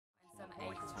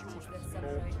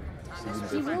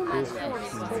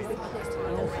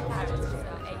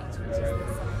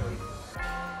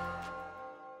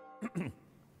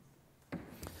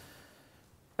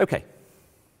Okay.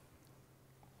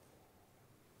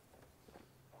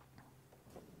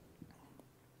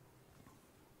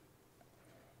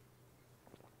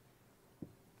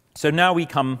 So now we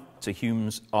come to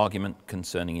Hume's argument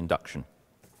concerning induction.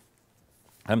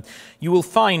 You will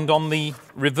find on the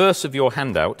reverse of your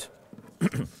handout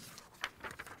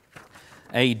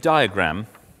a diagram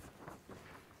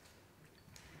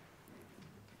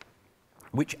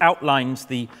which outlines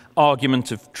the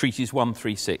argument of Treatise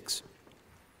 136.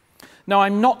 Now,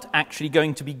 I'm not actually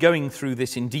going to be going through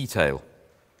this in detail,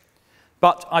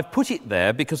 but I've put it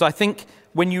there because I think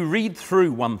when you read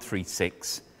through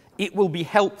 136, it will be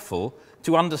helpful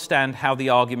to understand how the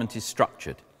argument is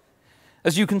structured.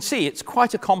 As you can see, it's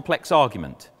quite a complex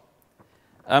argument.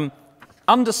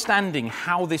 Understanding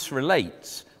how this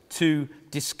relates to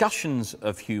discussions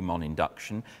of Hume on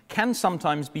induction can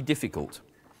sometimes be difficult.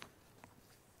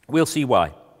 We'll see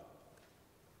why.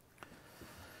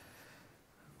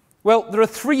 Well, there are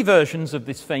three versions of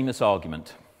this famous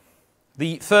argument.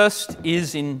 The first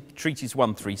is in Treatise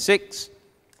 136,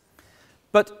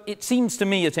 but it seems to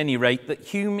me, at any rate, that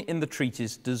Hume in the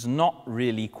treatise does not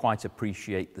really quite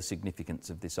appreciate the significance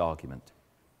of this argument.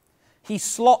 He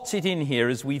slots it in here,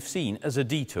 as we've seen, as a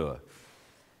detour.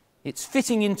 It's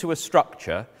fitting into a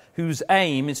structure whose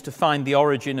aim is to find the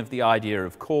origin of the idea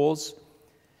of cause.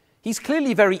 He's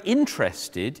clearly very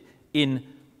interested in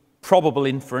probable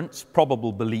inference,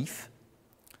 probable belief,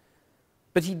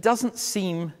 but he doesn't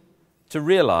seem to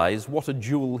realize what a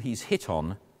jewel he's hit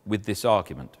on with this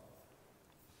argument.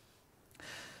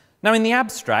 Now, in the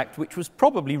abstract, which was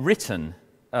probably written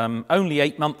only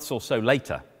 8 months or so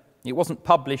later, it wasn't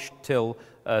published till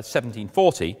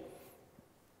 1740,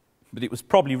 but it was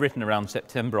probably written around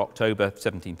September, October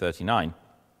 1739,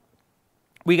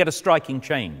 we get a striking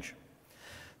change.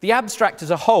 The abstract as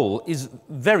a whole is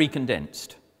very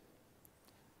condensed,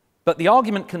 but the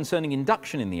argument concerning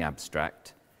induction in the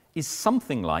abstract is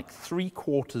something like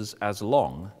 3/4 as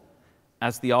long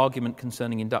as the argument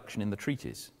concerning induction in the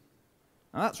treatise.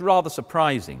 Now, that's rather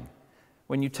surprising.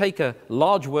 When you take a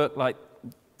large work like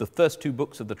the first 2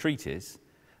 books of the treatise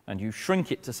and you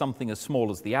shrink it to something as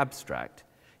small as the abstract,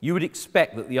 you would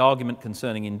expect that the argument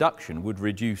concerning induction would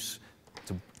reduce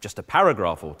to just a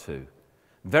paragraph or 2.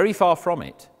 Very far from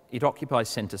it. It occupies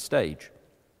centre stage.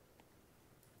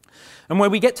 And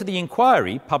when we get to the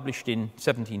inquiry, published in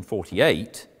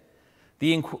 1748,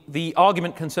 the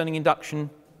argument concerning induction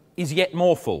is yet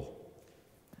more full.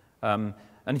 And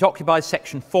it occupies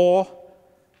section 4,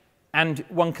 and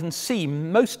one can see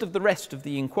most of the rest of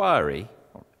the inquiry,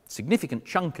 or a significant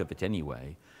chunk of it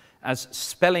anyway, as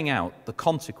spelling out the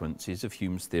consequences of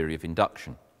Hume's theory of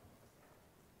induction.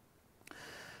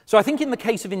 So I think in the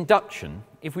case of induction,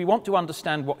 if we want to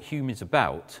understand what Hume is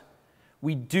about,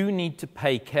 we do need to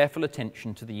pay careful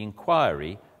attention to the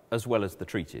inquiry as well as the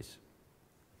treatise.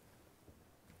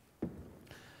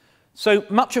 So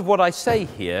much of what I say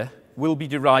here will be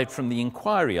derived from the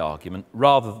inquiry argument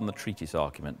rather than the treatise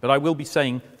argument, but I will be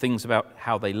saying things about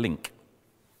how they link.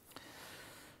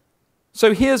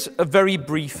 So here's a very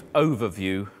brief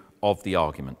overview of the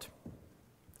argument.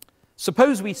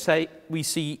 Suppose we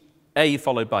see A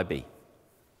followed by B.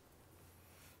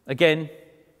 Again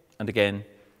and again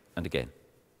and again.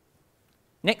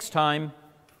 Next time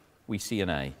we see an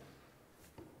A.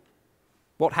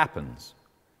 What happens?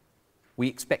 We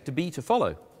expect a B to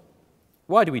follow.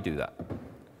 Why do we do that?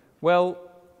 Well,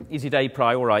 is it a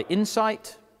priori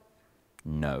insight?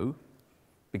 No,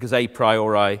 because a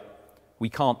priori we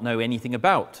can't know anything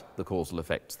about the causal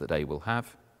effects that A will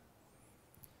have.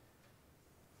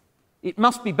 It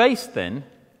must be based then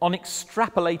on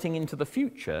extrapolating into the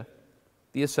future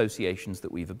the associations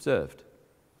that we've observed.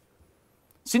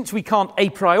 Since we can't a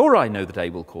priori know that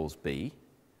A will cause B,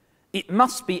 it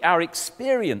must be our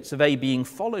experience of A being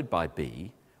followed by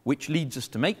B which leads us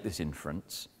to make this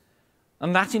inference,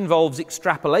 and that involves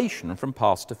extrapolation from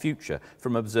past to future,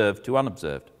 from observed to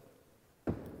unobserved.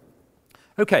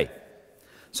 Okay,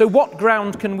 so what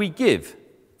ground can we give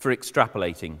for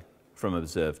extrapolating from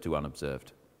observed to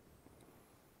unobserved?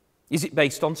 Is it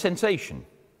based on sensation?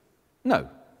 No.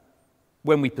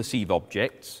 When we perceive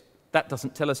objects, that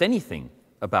doesn't tell us anything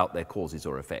about their causes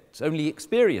or effects. Only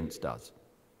experience does.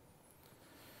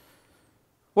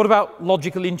 What about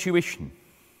logical intuition?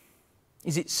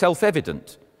 Is it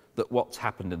self-evident that what's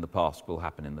happened in the past will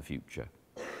happen in the future?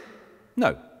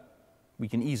 No. We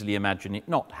can easily imagine it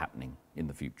not happening in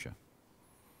the future.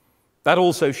 That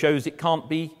also shows it can't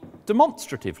be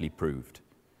demonstratively proved.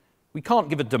 We can't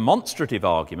give a demonstrative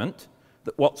argument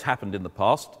that what's happened in the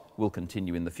past will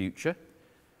continue in the future,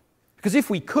 because if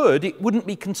we could, it wouldn't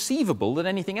be conceivable that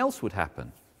anything else would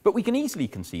happen. But we can easily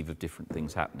conceive of different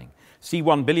things happening. See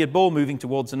one billiard ball moving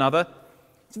towards another.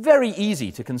 It's very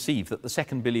easy to conceive that the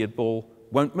second billiard ball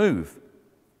won't move,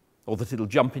 or that it'll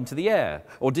jump into the air,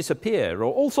 or disappear,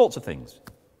 or all sorts of things.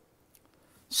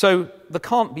 So there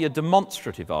can't be a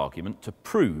demonstrative argument to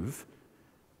prove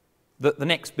that the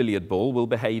next billiard ball will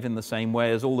behave in the same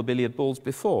way as all the billiard balls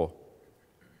before.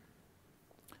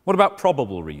 What about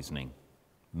probable reasoning,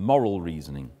 moral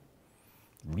reasoning,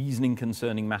 reasoning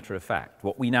concerning matter of fact,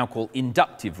 what we now call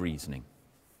inductive reasoning?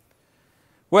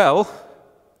 Well,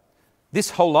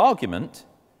 this whole argument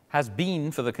has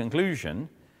been for the conclusion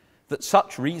that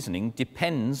such reasoning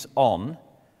depends on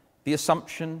the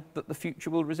assumption that the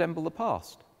future will resemble the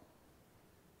past.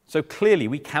 So clearly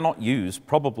we cannot use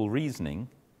probable reasoning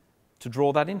to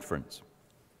draw that inference.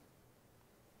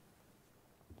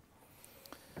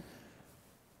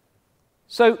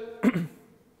 So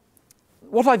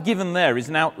what I've given there is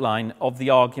an outline of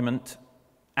the argument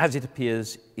as it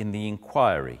appears in the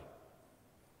inquiry.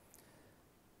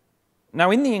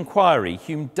 Now, in the inquiry,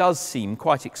 Hume does seem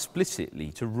quite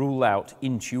explicitly to rule out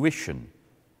intuition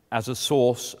as a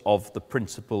source of the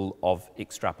principle of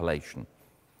extrapolation.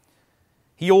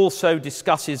 He also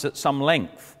discusses at some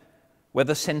length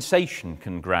whether sensation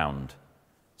can ground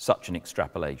such an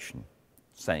extrapolation,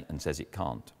 and says it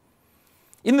can't.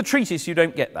 In the treatise, you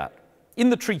don't get that. In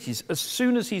the treatise, as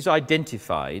soon as he's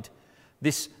identified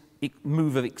this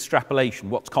move of extrapolation,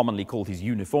 what's commonly called his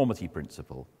uniformity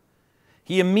principle,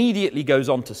 he immediately goes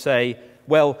on to say,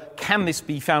 well, can this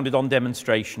be founded on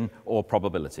demonstration or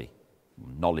probability?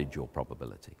 Knowledge or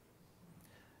probability.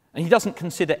 And he doesn't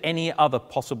consider any other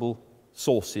possible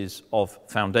sources of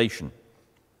foundation.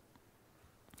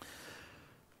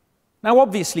 Now,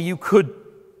 obviously, you could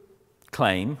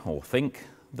claim or think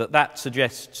that that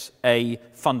suggests a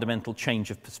fundamental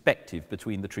change of perspective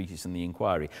between the treatise and the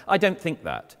inquiry. I don't think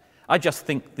that. I just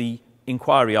think the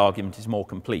inquiry argument is more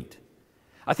complete.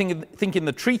 I think in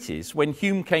the treatise, when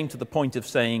Hume came to the point of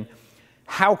saying,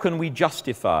 how can we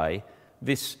justify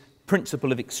this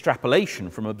principle of extrapolation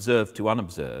from observed to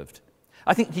unobserved,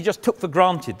 I think he just took for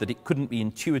granted that it couldn't be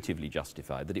intuitively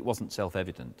justified, that it wasn't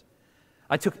self-evident.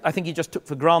 I think he just took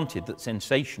for granted that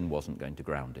sensation wasn't going to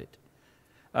ground it.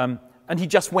 And he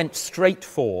just went straight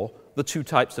for the two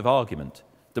types of argument,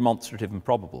 demonstrative and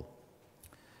probable.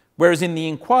 Whereas in the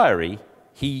inquiry,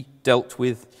 he dealt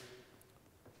with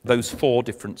those four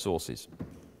different sources.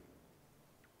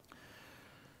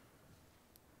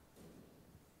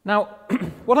 Now,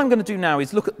 what I'm going to do now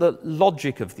is look at the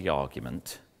logic of the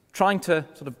argument, trying to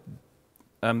sort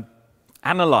of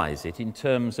analyze it in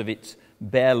terms of its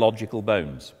bare logical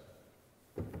bones.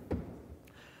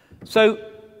 So,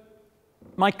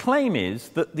 my claim is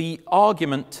that the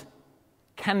argument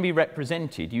can be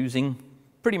represented using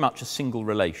pretty much a single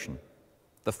relation,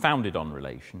 the founded on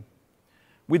relation,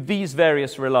 with these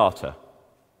various relata.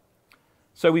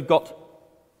 So we've got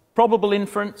probable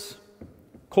inference,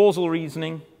 causal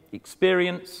reasoning,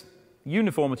 experience,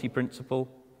 uniformity principle,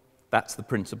 that's the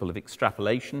principle of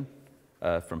extrapolation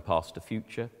from past to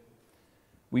future.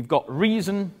 We've got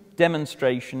reason,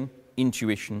 demonstration,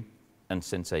 intuition, and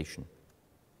sensation.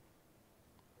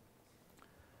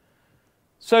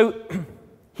 So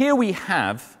here we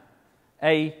have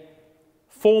a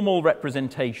formal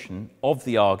representation of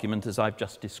the argument as I've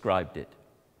just described it.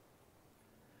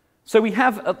 So we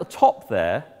have at the top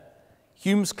there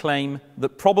Hume's claim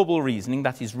that probable reasoning,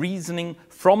 that is reasoning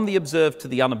from the observed to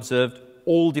the unobserved,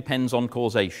 all depends on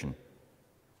causation.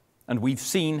 And we've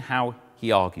seen how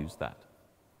he argues that.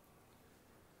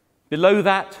 Below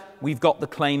that, we've got the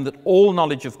claim that all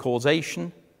knowledge of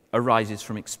causation arises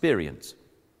from experience.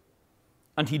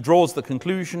 And he draws the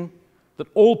conclusion that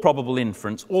all probable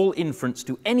inference, all inference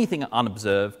to anything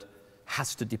unobserved,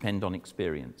 has to depend on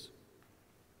experience.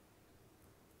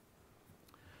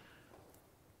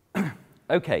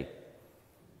 Okay.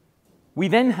 We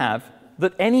then have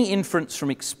that any inference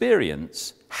from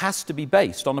experience has to be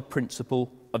based on a principle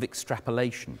of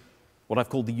extrapolation, what I've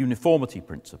called the uniformity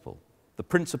principle, the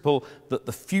principle that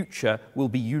the future will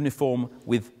be uniform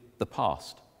with the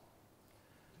past.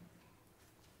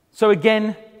 So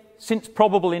again, since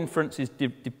probable inference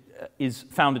is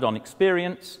founded on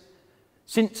experience,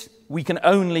 since we can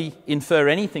only infer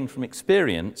anything from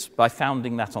experience by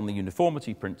founding that on the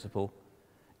uniformity principle,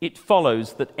 it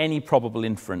follows that any probable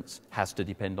inference has to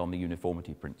depend on the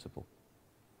uniformity principle.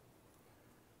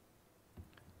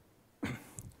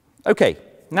 Okay,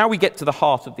 now we get to the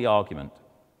heart of the argument.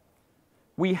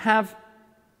 We have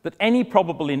that any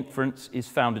probable inference is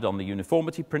founded on the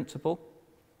uniformity principle,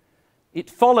 it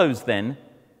follows then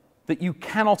that you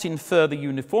cannot infer the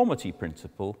uniformity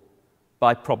principle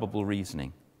by probable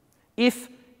reasoning. If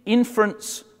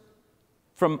inference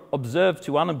from observed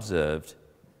to unobserved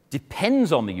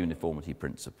depends on the uniformity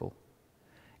principle,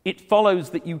 it follows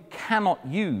that you cannot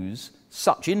use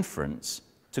such inference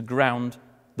to ground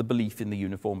the belief in the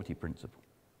uniformity principle.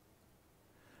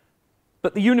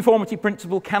 But the uniformity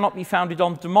principle cannot be founded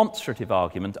on demonstrative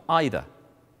argument either.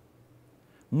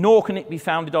 Nor can it be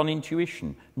founded on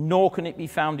intuition, nor can it be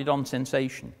founded on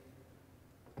sensation.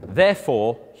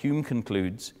 Therefore, Hume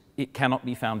concludes, it cannot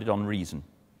be founded on reason.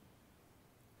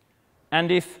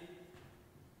 And if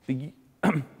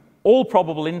all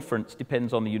probable inference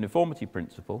depends on the uniformity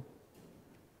principle,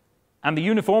 and the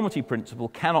uniformity principle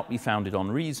cannot be founded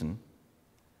on reason,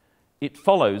 it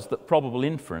follows that probable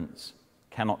inference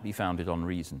cannot be founded on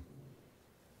reason.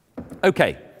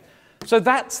 Okay, so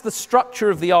that's the structure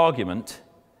of the argument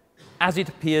as it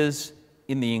appears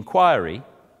in the inquiry.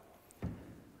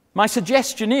 My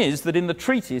suggestion is that in the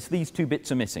treatise these two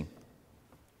bits are missing.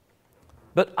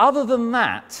 But other than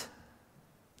that,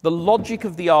 the logic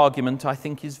of the argument, I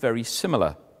think, is very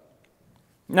similar.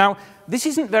 Now, this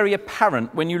isn't very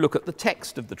apparent when you look at the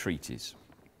text of the treatise.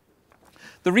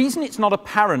 The reason it's not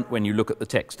apparent when you look at the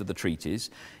text of the treatise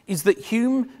is that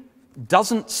Hume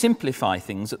doesn't simplify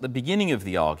things at the beginning of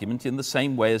the argument in the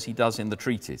same way as he does in the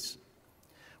treatise.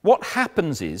 What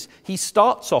happens is he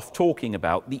starts off talking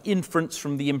about the inference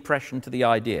from the impression to the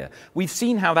idea. We've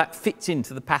seen how that fits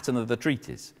into the pattern of the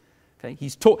treatise. Okay?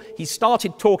 He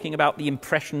started talking about the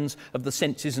impressions of the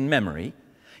senses and memory.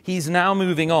 He's now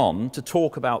moving on to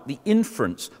talk about the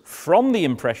inference from the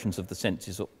impressions of the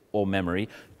senses or memory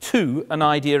to an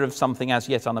idea of something as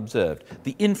yet unobserved.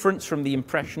 The inference from the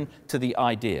impression to the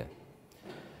idea.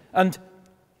 And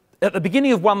at the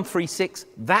beginning of 136,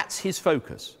 that's his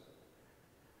focus.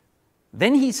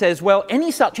 Then he says, well,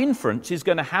 any such inference is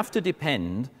going to have to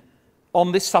depend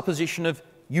on this supposition of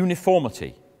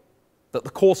uniformity, that the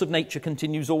course of nature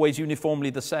continues always uniformly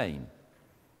the same,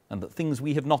 and that things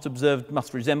we have not observed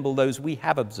must resemble those we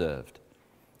have observed.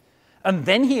 And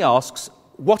then he asks,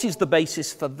 what is the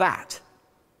basis for that?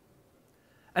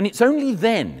 And it's only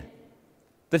then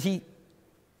that he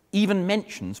even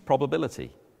mentions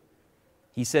probability.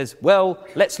 He says, well,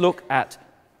 let's look at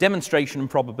demonstration and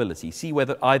probability, see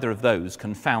whether either of those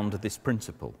can found this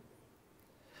principle.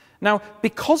 Now,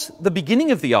 because the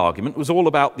beginning of the argument was all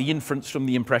about the inference from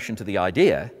the impression to the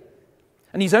idea,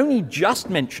 and he's only just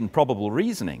mentioned probable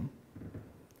reasoning,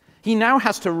 he now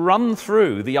has to run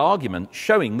through the argument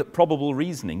showing that probable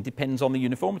reasoning depends on the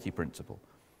uniformity principle.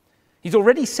 He's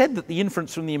already said that the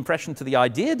inference from the impression to the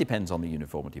idea depends on the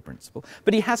uniformity principle,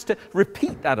 but he has to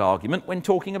repeat that argument when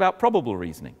talking about probable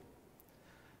reasoning.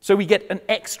 So we get an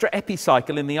extra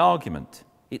epicycle in the argument.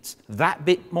 It's that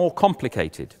bit more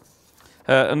complicated.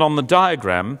 And on the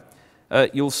diagram,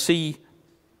 you'll see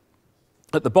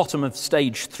at the bottom of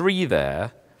stage 3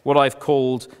 there, what I've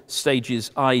called stages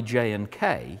I, J, and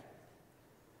K.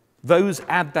 Those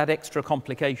add that extra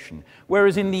complication.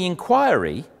 Whereas in the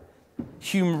inquiry,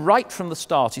 Hume right from the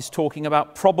start is talking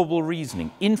about probable reasoning,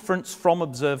 inference from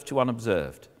observed to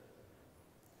unobserved.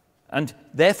 And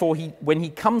therefore, when he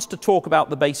comes to talk about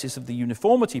the basis of the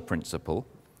uniformity principle,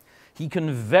 he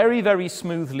can very, very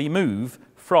smoothly move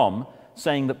from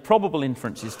saying that probable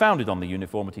inference is founded on the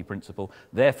uniformity principle,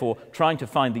 therefore trying to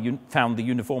found the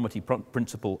uniformity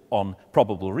principle on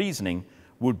probable reasoning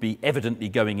would be evidently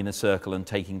going in a circle and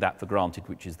taking that for granted,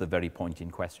 which is the very point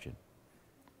in question.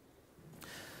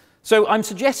 So I'm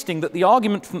suggesting that the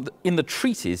argument in the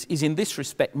treatise is in this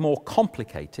respect more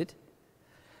complicated,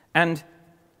 and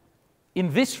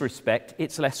in this respect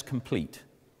it's less complete.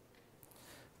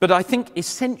 But I think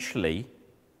essentially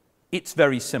it's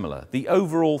very similar. The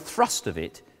overall thrust of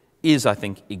it is, I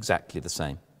think, exactly the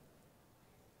same.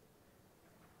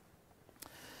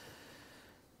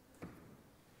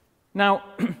 Now,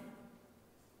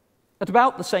 at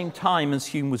about the same time as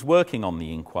Hume was working on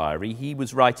the inquiry, he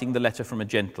was writing the Letter from a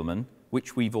Gentleman,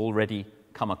 which we've already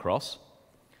come across.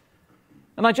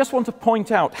 And I just want to point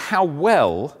out how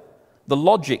well the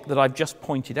logic that I've just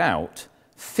pointed out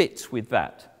fits with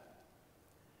that.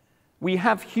 We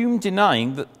have Hume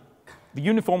denying that the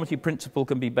uniformity principle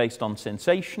can be based on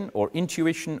sensation or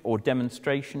intuition or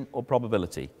demonstration or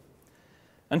probability.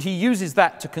 And he uses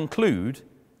that to conclude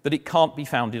that it can't be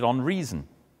founded on reason.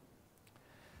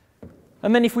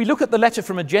 And then if we look at the Letter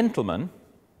from a Gentleman,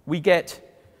 we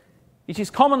get, it is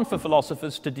common for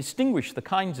philosophers to distinguish the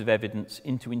kinds of evidence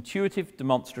into intuitive,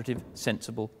 demonstrative,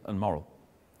 sensible, and moral.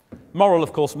 Moral,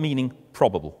 of course, meaning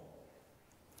probable.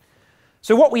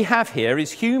 So what we have here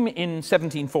is Hume in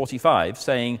 1745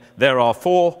 saying there are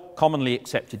 4 commonly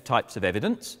accepted types of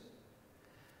evidence,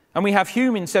 and we have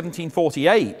Hume in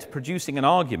 1748 producing an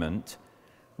argument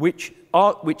which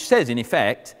says, in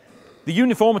effect, the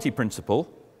uniformity principle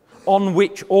on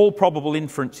which all probable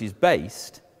inference is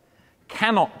based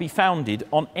cannot be founded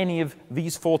on any of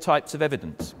these 4 types of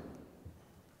evidence.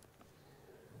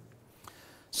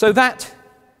 So that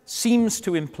seems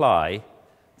to imply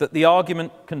that the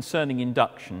argument concerning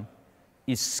induction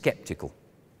is sceptical.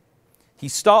 He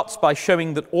starts by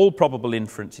showing that all probable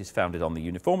inference is founded on the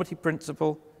uniformity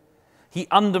principle. He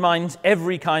undermines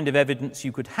every kind of evidence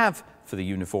you could have for the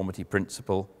uniformity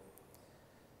principle.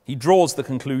 He draws the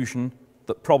conclusion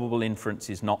that probable inference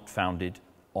is not founded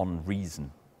on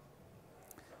reason.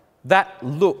 That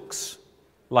looks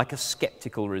like a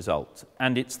sceptical result,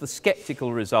 and it's the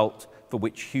sceptical result for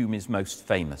which Hume is most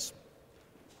famous.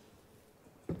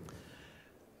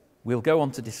 We'll go on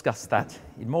to discuss that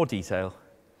in more detail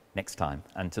next time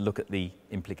and to look at the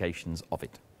implications of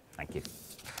it. Thank you.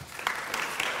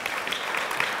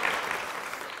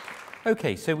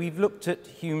 Okay, so we've looked at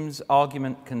Hume's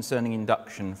argument concerning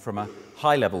induction from a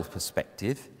high-level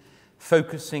perspective,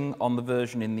 focusing on the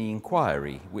version in the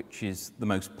Inquiry, which is the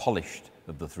most polished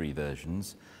of the 3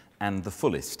 versions and the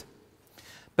fullest.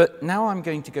 But now I'm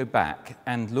going to go back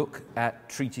and look at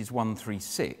Treatise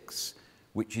 136,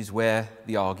 which is where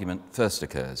the argument first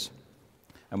occurs.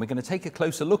 And we're going to take a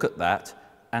closer look at that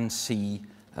and see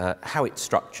how it's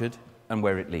structured and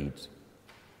where it leads.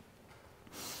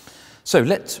 So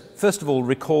let's first of all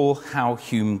recall how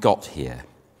Hume got here.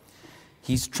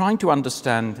 He's trying to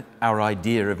understand our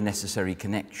idea of necessary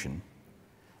connection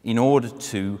in order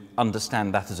to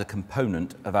understand that as a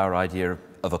component of our idea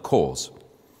of a cause.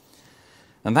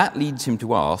 And that leads him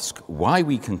to ask why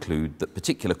we conclude that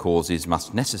particular causes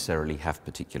must necessarily have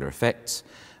particular effects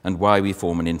and why we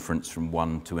form an inference from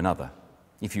one to another.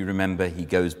 If you remember, he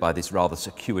goes by this rather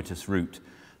circuitous route,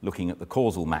 looking at the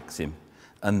causal maxim,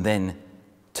 and then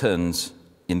turns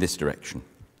in this direction.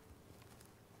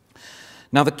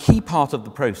 Now, the key part of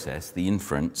the process, the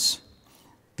inference,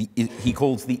 he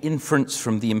calls the inference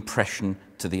from the impression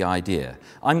to the idea.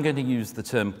 I'm going to use the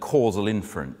term causal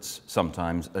inference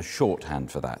sometimes as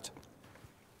shorthand for that.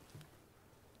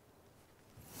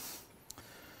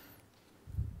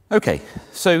 Okay,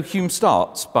 so Hume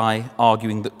starts by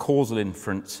arguing that causal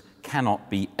inference cannot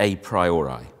be a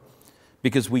priori,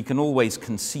 because we can always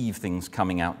conceive things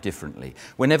coming out differently.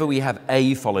 Whenever we have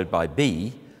A followed by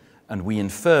B, and we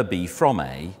infer B from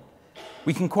A,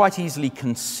 we can quite easily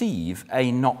conceive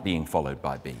A not being followed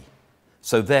by B.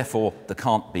 So therefore, there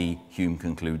can't be, Hume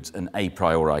concludes, an a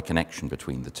priori connection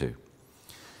between the 2.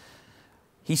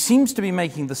 He seems to be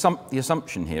making the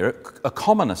assumption here, a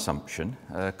common assumption,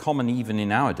 common even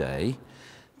in our day,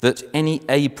 that any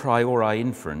a priori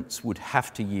inference would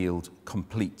have to yield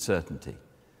complete certainty.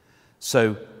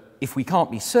 So if we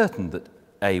can't be certain that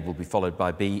A will be followed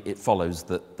by B, it follows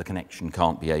that the connection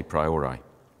can't be a priori.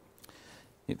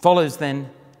 It follows then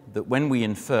that when we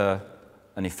infer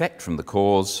an effect from the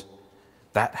cause,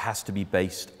 that has to be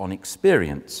based on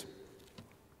experience.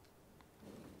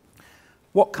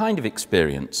 What kind of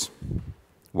experience?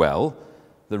 Well,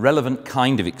 the relevant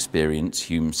kind of experience,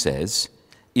 Hume says,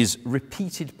 is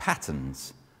repeated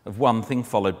patterns of one thing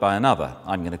followed by another.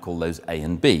 I'm going to call those A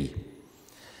and B.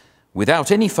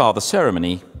 Without any farther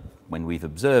ceremony, when we've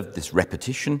observed this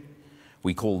repetition,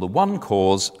 we call the one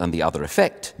cause and the other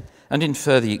effect, and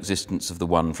infer the existence of the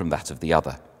one from that of the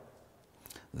other.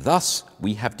 Thus,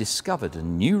 we have discovered a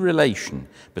new relation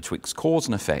betwixt cause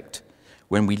and effect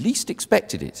when we least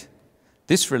expected it.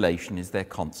 This relation is their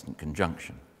constant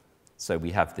conjunction. So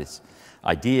we have this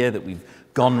idea that we've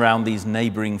gone round these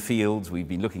neighbouring fields, we've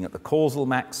been looking at the causal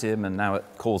maxim and now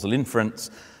at causal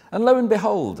inference, and lo and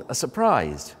behold, a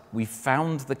surprise, we've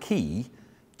found the key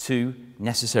to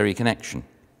necessary connection.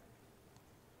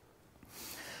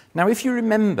 Now, if you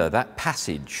remember that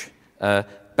passage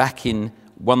back in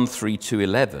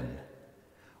 132:11,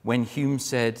 when Hume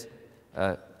said,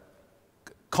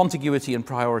 contiguity and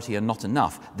priority are not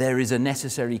enough, there is a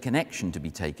necessary connection to be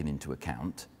taken into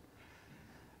account,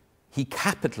 he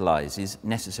capitalizes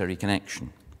necessary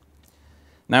connection.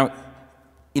 Now,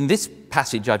 in this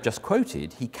passage I've just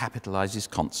quoted, he capitalizes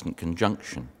constant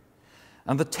conjunction.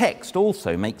 And the text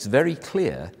also makes very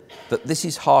clear that this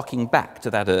is harking back to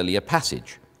that earlier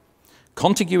passage.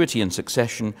 Contiguity and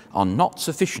succession are not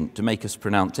sufficient to make us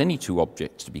pronounce any 2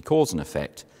 objects to be cause and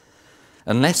effect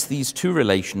unless these 2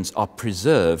 relations are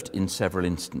preserved in several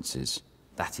instances.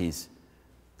 That is,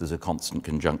 there's a constant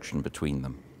conjunction between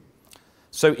them.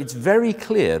 So it's very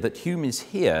clear that Hume is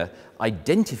here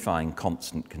identifying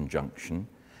constant conjunction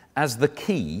as the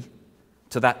key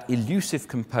to that elusive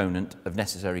component of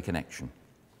necessary connection.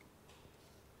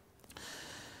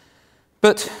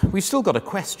 But we've still got a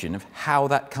question of how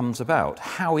that comes about.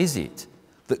 How is it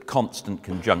that constant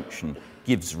conjunction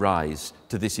gives rise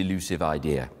to this elusive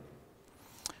idea?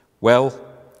 Well,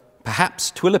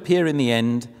 perhaps 'twill appear in the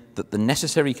end that the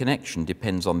necessary connection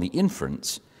depends on the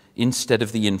inference instead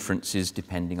of the inferences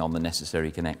depending on the necessary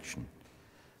connection.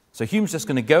 So Hume's just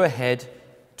going to go ahead,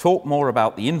 talk more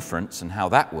about the inference and how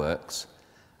that works,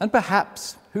 and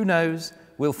perhaps, who knows,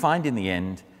 we'll find in the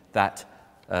end that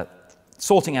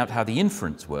sorting out how the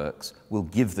inference works will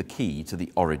give the key to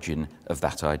the origin of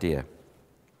that idea.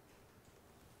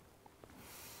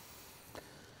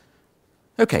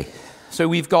 Okay, so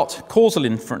we've got causal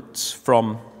inference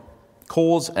from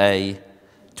cause A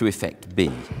to effect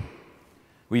B.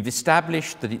 We've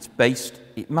established that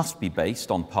it must be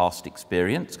based on past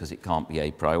experience, because it can't be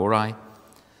a priori,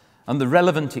 and the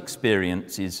relevant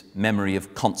experience is memory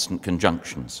of constant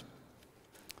conjunctions.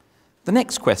 The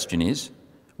next question is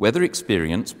whether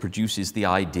experience produces the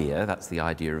idea, that's the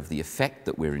idea of the effect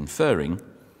that we're inferring,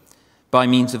 by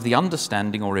means of the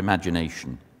understanding or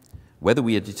imagination, whether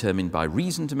we are determined by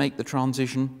reason to make the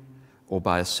transition or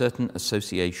by a certain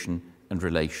association and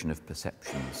relation of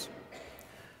perceptions.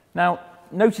 Now,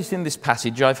 notice in this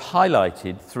passage I've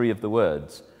highlighted three of the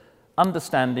words: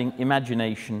 understanding,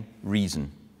 imagination,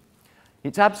 reason.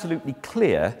 It's absolutely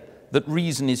clear that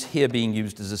reason is here being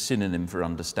used as a synonym for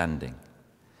understanding.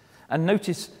 And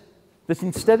notice that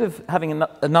instead of having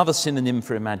another synonym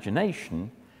for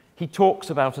imagination, he talks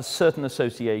about a certain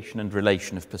association and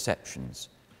relation of perceptions.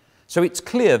 So it's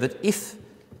clear that if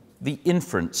the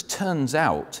inference turns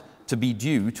out to be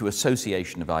due to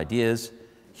association of ideas,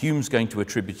 Hume's going to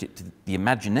attribute it to the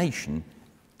imagination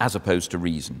as opposed to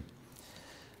reason.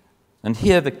 And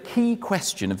here the key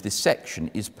question of this section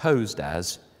is posed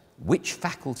as, which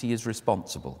faculty is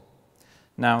responsible?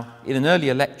 Now, in an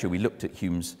earlier lecture we looked at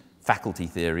Hume's faculty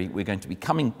theory. We're going to be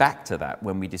coming back to that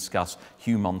when we discuss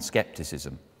Hume on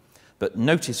skepticism. But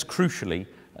notice crucially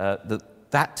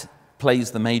that plays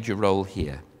the major role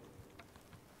here.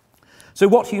 So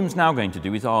what Hume's now going to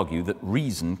do is argue that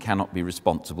reason cannot be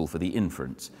responsible for the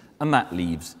inference, and that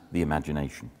leaves the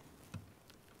imagination.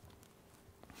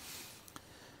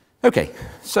 Okay,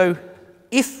 so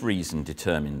if reason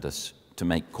determined us to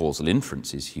make causal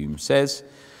inferences, Hume says,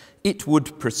 it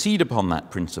would proceed upon that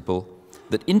principle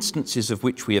that instances of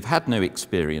which we have had no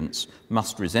experience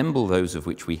must resemble those of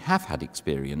which we have had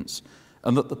experience,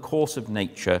 and that the course of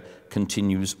nature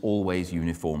continues always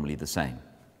uniformly the same.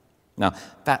 Now,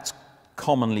 that's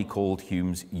commonly called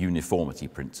Hume's uniformity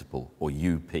principle, or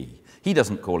UP. He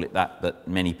doesn't call it that, but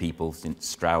many people, since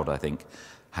Stroud, I think,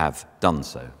 have done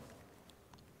so.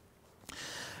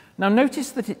 Now,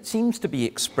 notice that it seems to be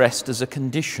expressed as a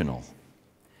conditional.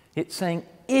 It's saying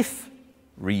if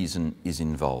reason is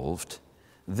involved,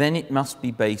 then it must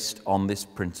be based on this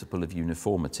principle of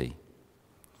uniformity.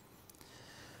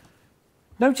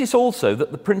 Notice also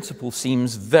that the principle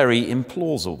seems very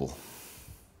implausible.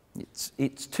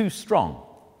 It's too strong.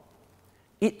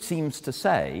 It seems to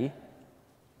say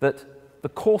that the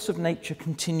course of nature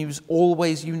continues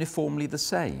always uniformly the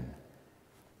same.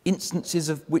 Instances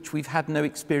of which we've had no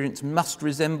experience must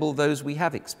resemble those we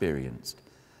have experienced.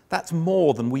 That's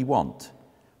more than we want.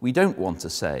 We don't want to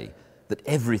say that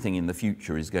everything in the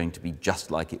future is going to be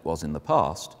just like it was in the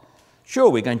past. Sure,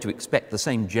 we're going to expect the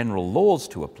same general laws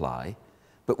to apply,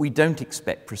 but we don't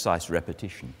expect precise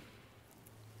repetition.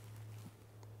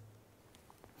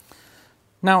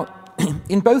 Now,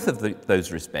 in both of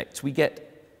those respects, we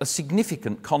get a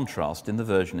significant contrast in the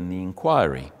version in the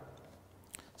inquiry.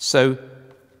 So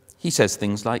he says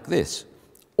things like this: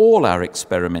 all our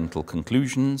experimental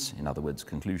conclusions, in other words,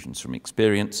 conclusions from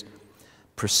experience,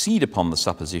 proceed upon the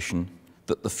supposition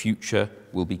that the future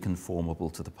will be conformable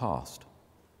to the past.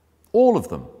 All of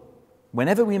them.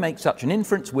 Whenever we make such an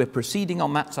inference, we're proceeding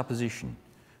on that supposition.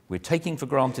 We're taking for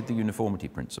granted the uniformity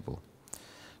principle.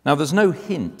 Now, there's no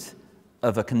hint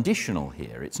of a conditional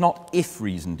here. It's not if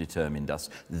reason determined us,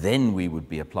 then we would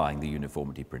be applying the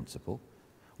uniformity principle.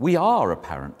 We are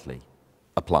apparently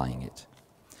applying it.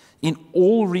 In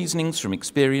all reasonings from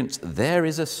experience, there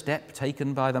is a step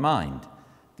taken by the mind,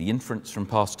 the inference from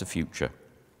past to future.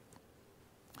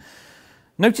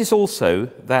 Notice also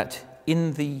that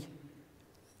in the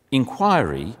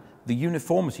inquiry, the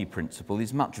uniformity principle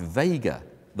is much vaguer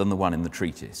than the one in the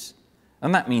treatise.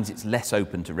 And that means it's less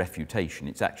open to refutation.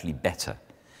 It's actually better.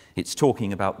 It's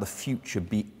talking about the future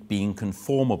being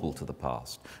conformable to the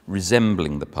past,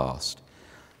 resembling the past.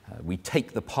 We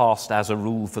take the past as a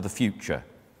rule for the future.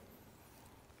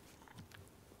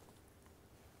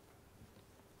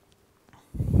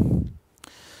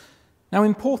 Now,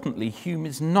 importantly, Hume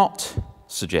is not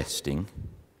suggesting,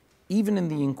 even in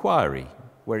the inquiry,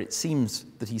 where it seems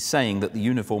that he's saying that the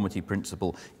uniformity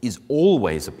principle is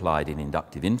always applied in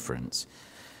inductive inference,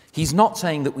 he's not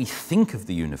saying that we think of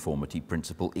the uniformity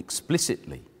principle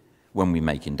explicitly when we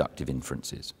make inductive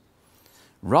inferences.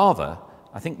 Rather,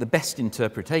 I think the best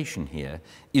interpretation here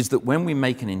is that when we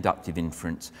make an inductive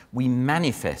inference, we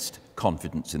manifest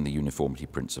confidence in the uniformity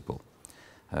principle.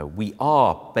 We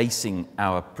are basing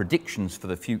our predictions for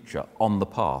the future on the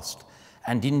past,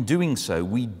 and in doing so,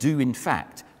 we do in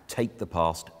fact take the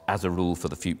past as a rule for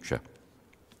the future.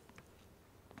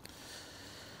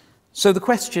 So the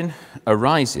question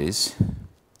arises,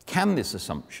 can this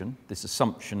assumption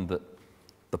that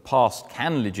the past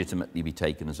can legitimately be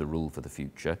taken as a rule for the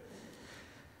future,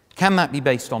 can that be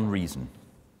based on reason?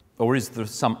 Or is there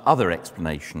some other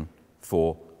explanation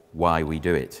for why we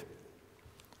do it?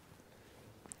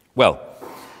 Well,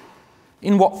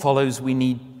 in what follows, we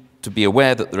need to be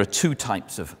aware that there are two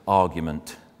types of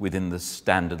argument within the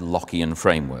standard Lockean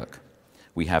framework.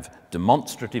 We have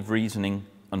demonstrative reasoning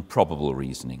and probable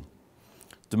reasoning.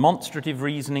 Demonstrative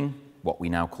reasoning, what we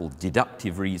now call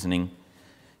deductive reasoning,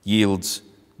 yields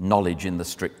knowledge in the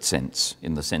strict sense,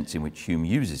 in the sense in which Hume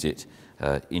uses it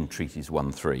in Treatise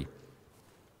 1.3.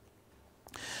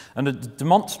 And a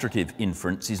demonstrative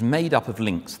inference is made up of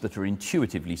links that are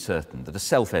intuitively certain, that are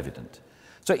self-evident.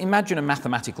 So imagine a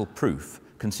mathematical proof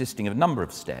consisting of a number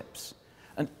of steps,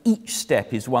 and each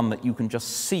step is one that you can just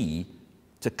see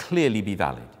to clearly be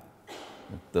valid.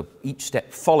 Each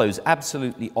step follows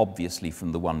absolutely obviously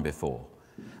from the one before,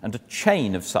 and a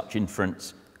chain of such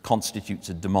inference constitutes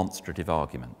a demonstrative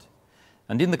argument.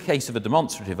 And in the case of a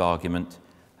demonstrative argument,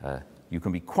 you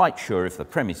can be quite sure if the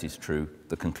premise is true,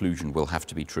 the conclusion will have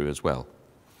to be true as well.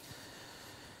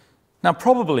 Now,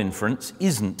 probable inference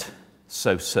isn't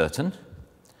so certain.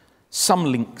 Some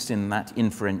links in that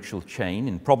inferential chain,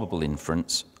 in probable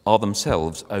inference, are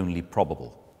themselves only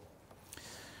probable.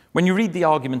 When you read the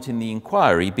argument in the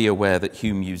inquiry, be aware that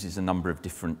Hume uses a number of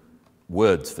different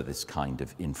words for this kind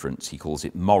of inference. He calls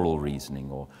it moral reasoning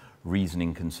or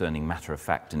reasoning concerning matter of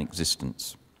fact and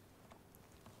existence.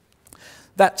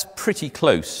 That's pretty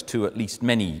close to at least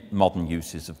many modern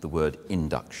uses of the word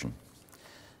induction.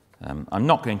 I'm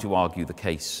not going to argue the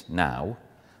case now,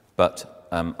 but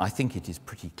I think it is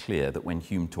pretty clear that when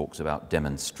Hume talks about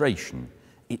demonstration,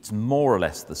 it's more or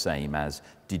less the same as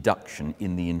deduction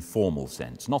in the informal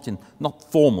sense,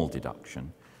 not formal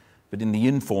deduction, but in the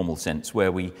informal sense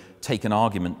where we take an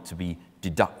argument to be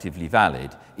deductively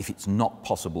valid if it's not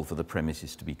possible for the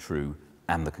premises to be true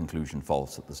and the conclusion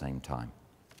false at the same time.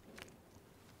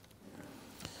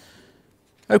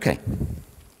 Okay.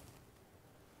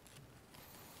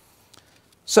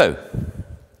 So,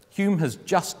 Hume has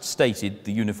just stated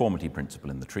the uniformity principle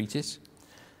in the treatise,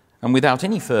 and without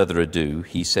any further ado,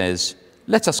 he says,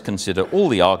 let us consider all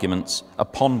the arguments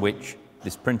upon which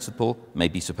this principle may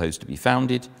be supposed to be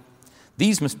founded.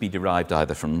 These must be derived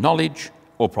either from knowledge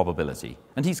or probability.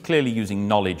 And he's clearly using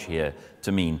knowledge here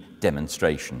to mean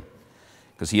demonstration,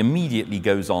 because he immediately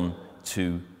goes on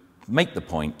to make the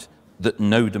point that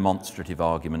no demonstrative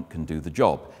argument can do the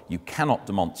job. You cannot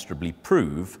demonstrably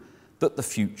prove that the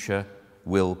future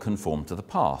will conform to the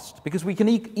past, because we can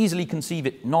easily conceive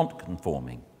it not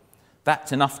conforming.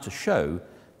 That's enough to show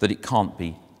that it can't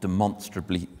be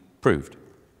demonstrably proved.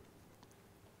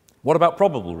 What about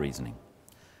probable reasoning?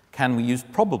 Can we use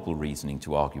probable reasoning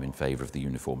to argue in favour of the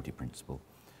uniformity principle?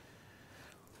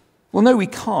 Well, no, we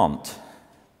can't.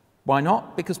 Why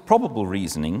not? Because probable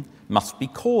reasoning must be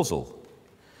causal.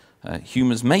 Hume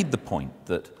has made the point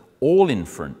that all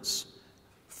inference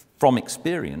from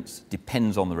experience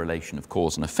depends on the relation of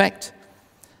cause and effect.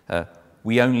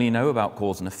 We only know about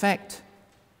cause and effect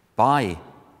by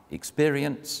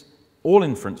experience. All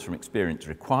inference from experience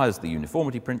requires the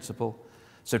uniformity principle.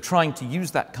 So trying to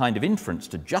use that kind of inference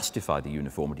to justify the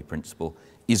uniformity principle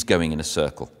is going in a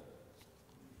circle.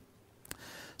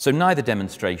 So neither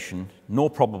demonstration nor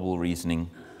probable reasoning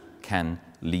can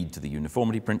lead to the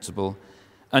uniformity principle,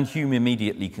 and Hume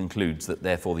immediately concludes that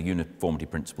therefore the uniformity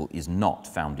principle is not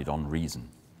founded on reason.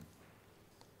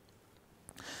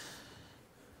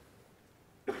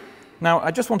 Now,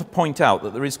 I just want to point out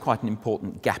that there is quite an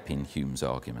important gap in Hume's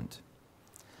argument.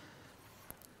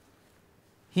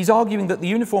 He's arguing that the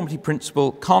uniformity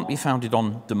principle can't be founded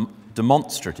on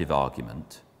demonstrative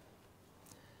argument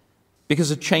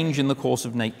because a change in the course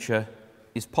of nature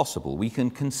is possible. We can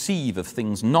conceive of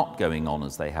things not going on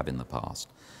as they have in the past.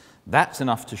 That's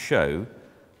enough to show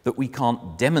that we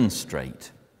can't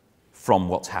demonstrate from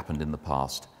what's happened in the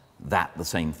past that the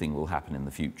same thing will happen in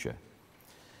the future.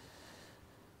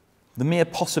 The mere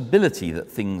possibility that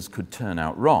things could turn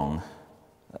out wrong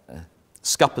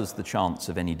scuppers the chance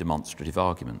of any demonstrative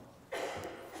argument.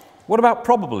 What about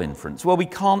probable inference? Well, we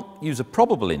can't use a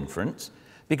probable inference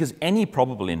because any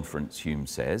probable inference, Hume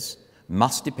says,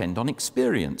 must depend on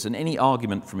experience, and any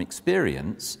argument from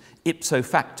experience, ipso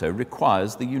facto,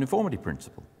 requires the uniformity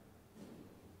principle.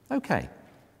 Okay.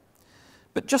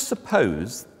 But just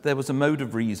suppose there was a mode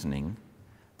of reasoning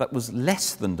that was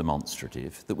less than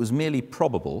demonstrative, that was merely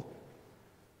probable,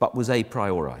 but was a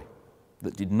priori,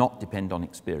 that did not depend on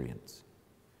experience.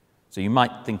 So you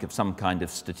might think of some kind of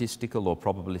statistical or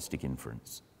probabilistic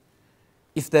inference.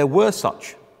 If there were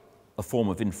such a form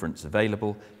of inference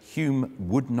available, Hume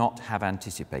would not have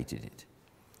anticipated it.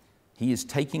 He is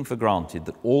taking for granted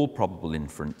that all probable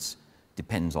inference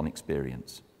depends on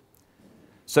experience.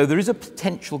 So there is a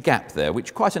potential gap there,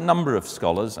 which quite a number of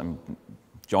scholars,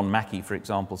 John Mackey, for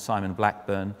example, Simon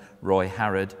Blackburn, Roy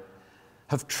Harrod,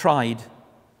 have tried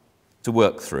to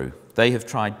work through. They have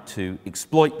tried to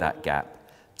exploit that gap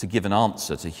to give an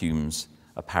answer to Hume's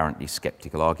apparently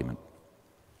sceptical argument.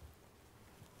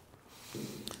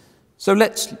 So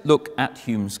let's look at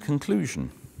Hume's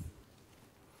conclusion.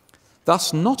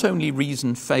 Thus, not only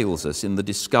reason fails us in the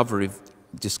discovery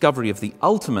of the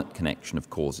ultimate connection of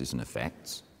causes and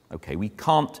effects. Okay, we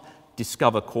can't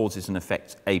discover causes and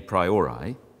effects a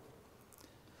priori,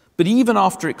 but even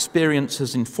after experience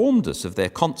has informed us of their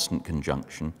constant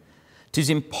conjunction, it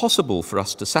is impossible for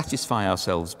us to satisfy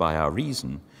ourselves by our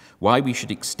reason why we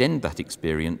should extend that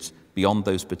experience beyond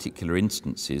those particular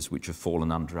instances which have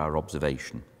fallen under our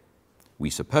observation. We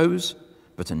suppose,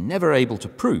 but are never able to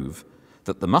prove,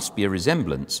 that there must be a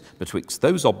resemblance betwixt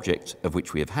those objects of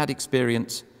which we have had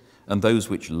experience and those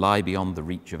which lie beyond the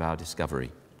reach of our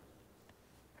discovery.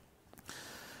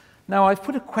 Now, I've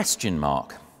put a question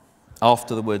mark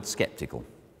after the word sceptical.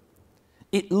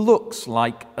 It looks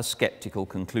like a sceptical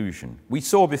conclusion. We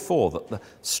saw before that the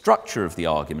structure of the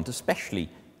argument, especially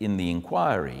in the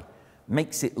inquiry,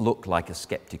 makes it look like a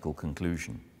sceptical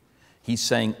conclusion. He's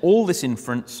saying all this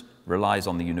inference relies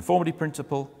on the uniformity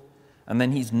principle, and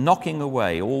then he's knocking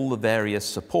away all the various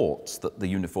supports that the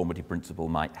uniformity principle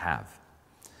might have.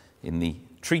 In the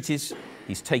treatise,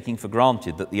 he's taking for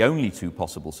granted that the only two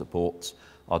possible supports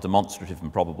are demonstrative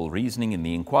and probable reasoning. In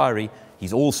the inquiry,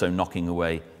 he's also knocking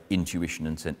away intuition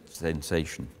and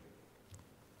sensation.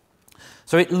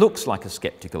 So it looks like a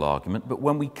sceptical argument, but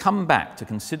when we come back to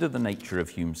consider the nature of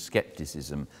Hume's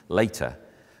scepticism later,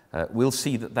 we'll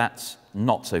see that that's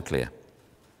not so clear.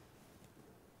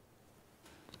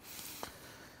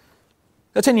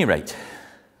 At any rate,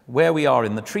 where we are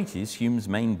in the treatise, Hume's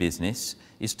main business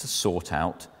is to sort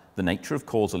out the nature of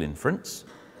causal inference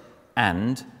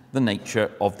and the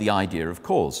nature of the idea of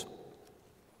cause.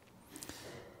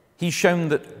 He's shown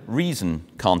that reason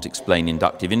can't explain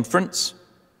inductive inference,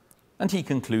 and he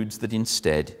concludes that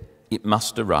instead it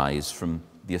must arise from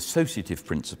the associative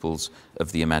principles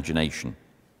of the imagination.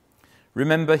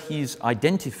 Remember, he's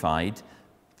identified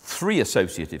three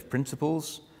associative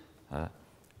principles: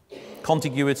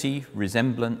 contiguity,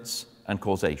 resemblance, and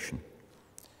causation.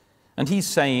 And he's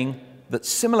saying that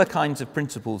similar kinds of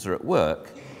principles are at work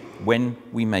when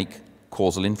we make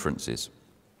causal inferences.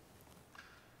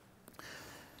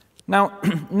 Now,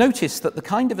 notice that the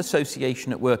kind of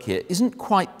association at work here isn't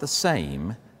quite the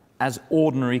same as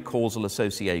ordinary causal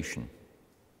association.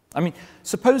 I mean,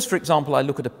 suppose, for example, I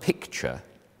look at a picture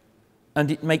and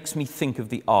it makes me think of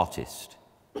the artist.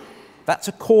 That's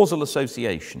a causal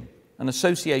association, an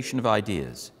association of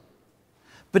ideas.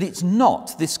 But it's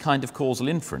not this kind of causal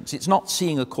inference. It's not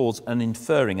seeing a cause and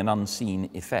inferring an unseen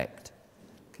effect.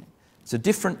 Okay? It's a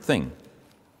different thing.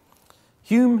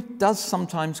 Hume does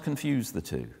sometimes confuse the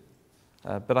two,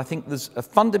 but I think there's a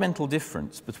fundamental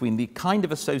difference between the kind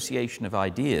of association of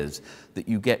ideas that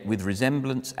you get with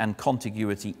resemblance and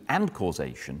contiguity and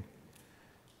causation,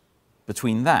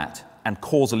 between that and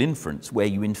causal inference, where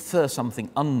you infer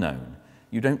something unknown.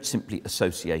 You don't simply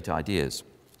associate ideas.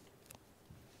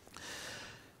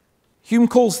 Hume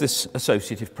calls this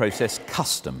associative process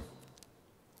custom.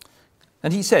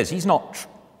 And he says he's not,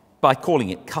 by calling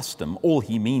it custom, all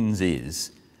he means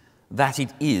is that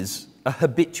it is a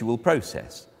habitual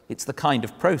process. It's the kind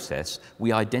of process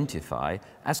we identify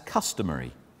as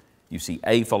customary. You see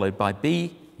A followed by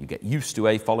B, you get used to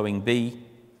A following B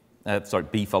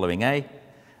following A,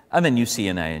 and then you see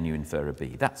an A and you infer a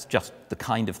B. That's just the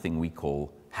kind of thing we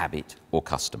call habit or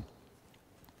custom.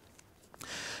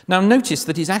 Now notice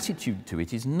that his attitude to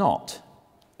it is not,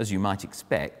 as you might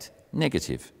expect,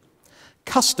 negative.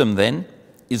 Custom, then,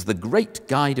 is the great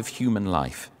guide of human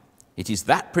life. It is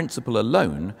that principle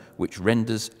alone which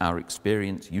renders our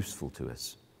experience useful to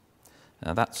us.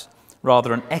 Now that's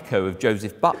rather an echo of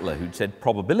Joseph Butler, who'd said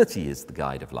probability is the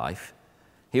guide of life.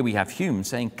 Here we have Hume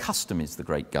saying custom is the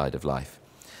great guide of life.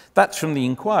 That's from the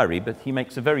Inquiry, but he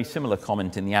makes a very similar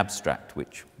comment in the Abstract,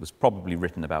 which was probably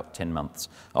written about 10 months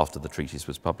after the treatise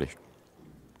was published.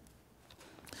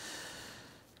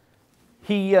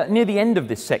 Near the end of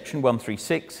this section,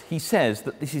 136, he says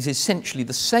that this is essentially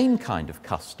the same kind of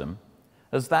custom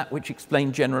as that which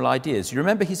explained general ideas. You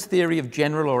remember his theory of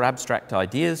general or abstract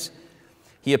ideas?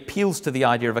 He appeals to the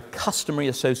idea of a customary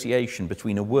association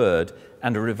between a word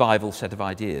and a revival set of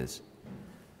ideas.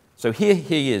 So here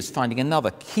he is finding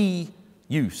another key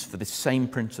use for this same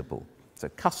principle. So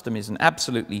custom is an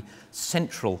absolutely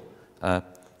central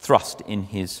thrust in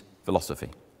his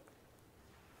philosophy.